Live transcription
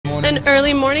morning. an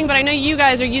early morning, but I know you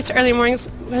guys are used to early mornings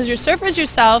because you're surfers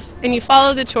yourself and you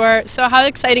follow the tour. So how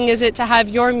exciting is it to have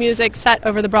your music set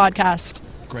over the broadcast?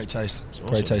 Great taste. Awesome.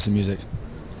 Great taste in music.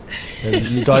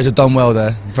 You guys have done well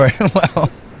there. Very well.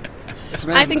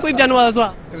 I think we've done well as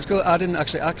well. It was cool. I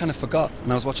kind of forgot,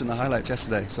 and I was watching the highlights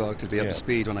yesterday, so I could be up to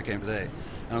speed when I came today.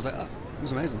 And I was like, oh, it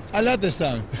was amazing. I love this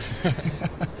song.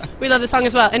 We love the song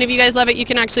as well. And if you guys love it, you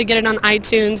can actually get it on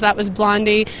iTunes. That was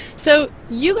Blondie. So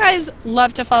you guys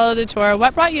love to follow the tour.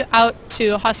 What brought you out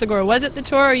to Hossegor? Was it the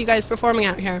tour or are you guys performing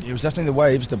out here? It was definitely the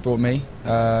waves that brought me.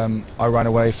 I ran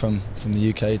away from the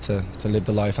UK to live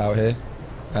the life out here.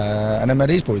 And I met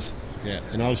these boys. Yeah,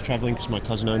 and I was travelling because my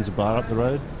cousin owns a bar up the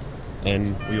road,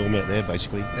 and we all met there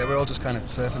basically. Yeah, we're all just kind of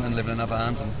surfing and living in our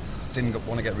vans and didn't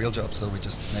want to get real jobs, so we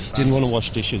just made a band. Didn't want to wash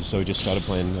dishes, so we just started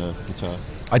playing guitar.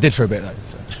 I did for a bit though.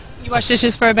 So. You wash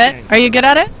dishes for a bit? Are you good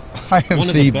at it? I am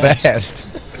the best.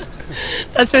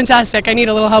 That's fantastic. I need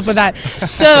a little help with that.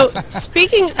 So,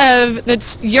 speaking of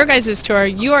your guys' tour,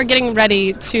 you are getting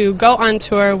ready to go on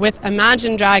tour with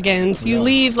Imagine Dragons. You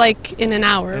leave like in an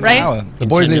hour, right? An hour. The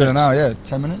boys leave in an hour, yeah.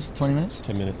 10 minutes? 20 minutes?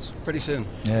 10 minutes. Pretty soon.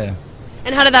 Yeah.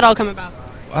 And how did that all come about?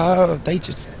 They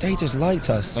just liked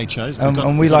us. They chose.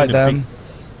 And we liked them.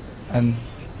 And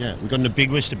yeah, we got in a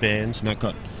big list of bands, and that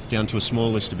got down to a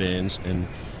small list of bands, and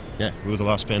yeah, we were the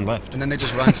last band left. And then they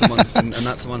just rang someone, and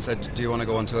that someone said, do you want to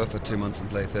go on tour for 2 months and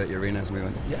play 30 arenas? And we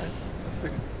went, yeah.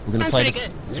 We're going to play to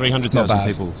 300,000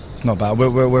 people. It's not bad.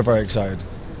 We're very excited.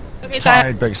 Okay, so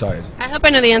Tired, but excited. I hope I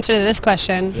know the answer to this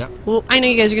question. Yeah. Well, I know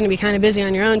you guys are going to be kind of busy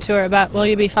on your own tour, but will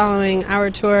you be following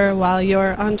our tour while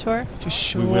you're on tour? For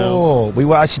sure. We will. We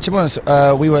were actually, to be honest,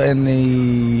 we were in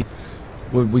the...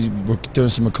 We were doing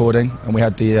some recording, and we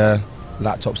had the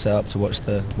laptop set up to watch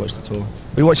the tour.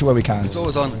 We watch it where we can. It's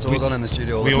always on. It's always on in the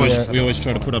studio. All We the time. always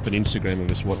try to put up an Instagram of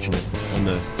us watching it on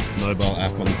the mobile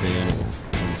app on the van or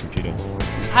on the computer.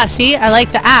 Ah, see, I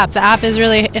like the app. The app is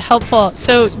really helpful.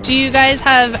 So do you guys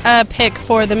have a pick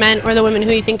for the men or the women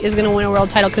who you think is going to win a world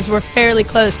title? Because we're fairly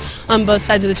close on both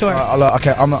sides of the tour.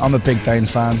 Okay, I'm a big Dane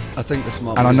fan, I think the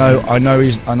smart. and I know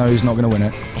he's not going to win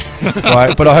it,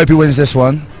 right? But I hope he wins this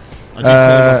one. I did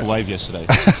call off a wave yesterday.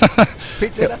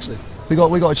 Pete did actually. We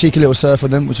got a cheeky little surf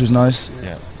with him, which was nice.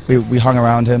 Yeah. We hung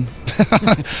around him.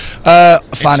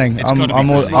 Fanning.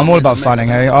 I'm all about Fanning.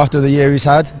 Hey, after the year he's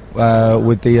had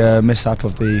with the mishap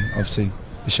of the Yeah,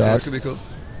 shark. it's gonna be cool.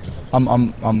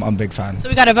 I'm a big fan. So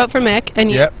we got to vote for Mick.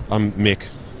 And you. Yep. I'm Mick,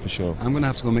 for sure. I'm gonna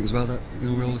have to go Mick as well.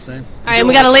 We're all the same. All right, and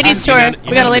we got a ladies tour.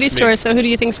 We got a ladies Mick. tour. So who do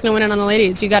you think's going to win it on the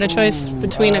ladies? You got a choice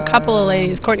between a couple of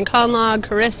ladies: Courtney Conlog,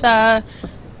 Carissa.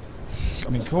 I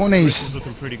mean, Corny's. It's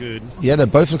looking pretty good. Yeah, they're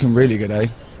both looking really good, eh?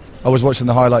 I was watching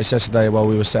the highlights yesterday while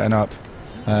we were setting up.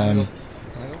 Can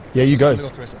I go? Yeah, you go. I'm gonna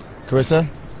go Carissa. Carissa?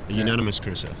 A unanimous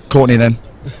Carissa. Courtney then.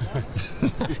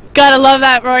 Gotta love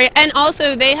that, Rory. And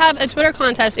also, they have a Twitter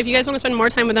contest. If you guys want to spend more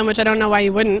time with them, which I don't know why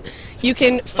you wouldn't, you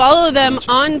can follow them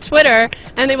on Twitter,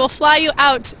 and they will fly you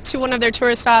out to one of their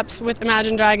tour stops with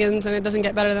Imagine Dragons, and it doesn't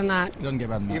get better than that. It doesn't get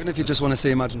better than that. Even if you just want to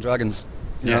see Imagine Dragons,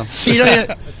 you know, You know,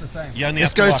 it's the same. You only this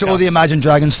have to goes like to all the us. Imagine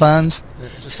Dragons fans.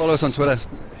 Just follow us on Twitter.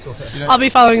 I'll be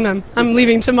following them. I'm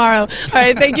leaving tomorrow. All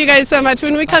right, thank you guys so much.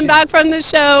 When we come back from the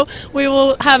show, we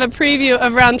will have a preview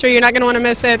of round 3. You're not going to want to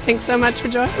miss it. Thanks so much for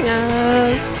joining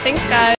us. Thanks, guys.